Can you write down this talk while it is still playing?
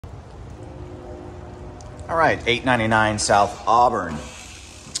All right, 899 South Auburn.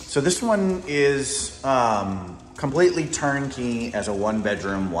 So this one is completely turnkey as a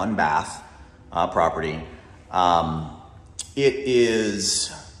 1-bedroom, 1-bath property.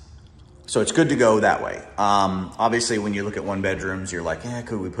 So it's good to go that way. Obviously, when you look at 1-bedrooms, you're like,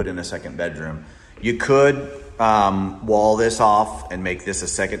 could we put in a 2nd bedroom? You could wall this off and make this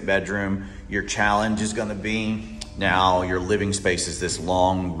a 2nd bedroom. Your challenge is gonna be, now your living space is this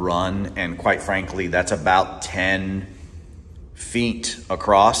long run, and quite frankly, that's about 10 feet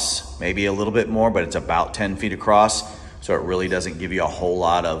across, maybe a little bit more, but it's about 10 feet across. So it really doesn't give you a whole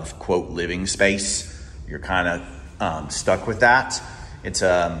lot of, quote, living space. You're kind of stuck with that. It's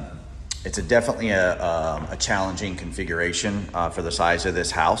definitely a challenging configuration for the size of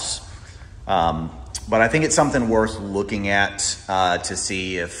this house. But I think it's something worth looking at to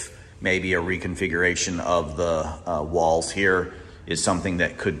see if maybe a reconfiguration of the walls here is something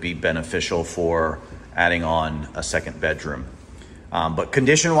that could be beneficial for adding on a 2nd bedroom. But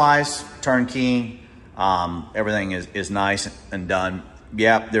condition-wise, turnkey, everything is nice and done.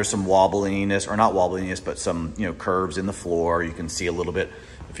 Yeah, there's some wobbliness, or not wobbliness, but some curves in the floor. You can see a little bit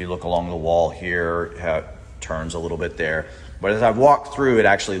if you look along the wall here, how it turns a little bit there. But as I've walked through, it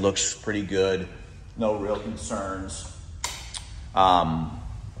actually looks pretty good. No real concerns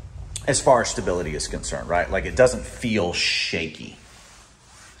as far as stability is concerned, right? Like, it doesn't feel shaky.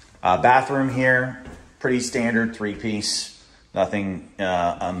 Bathroom here, pretty standard 3-piece. Nothing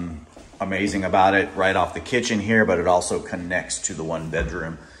amazing about it. Right off the kitchen here, but it also connects to the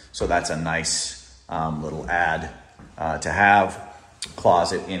 1-bedroom. So that's a nice little add to have.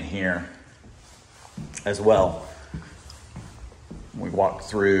 Closet in here as well. We walk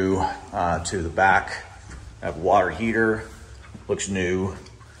through to the back. Have water heater, looks new.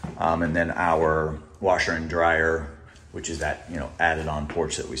 And then our washer and dryer, which is that, added on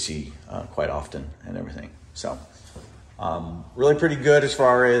porch that we see quite often and everything. So really pretty good as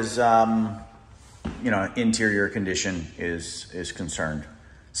far as, interior condition is concerned.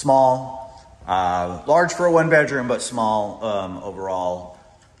 Small, large for a 1-bedroom, but small overall.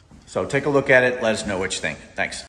 So take a look at it. Let us know what you think. Thanks.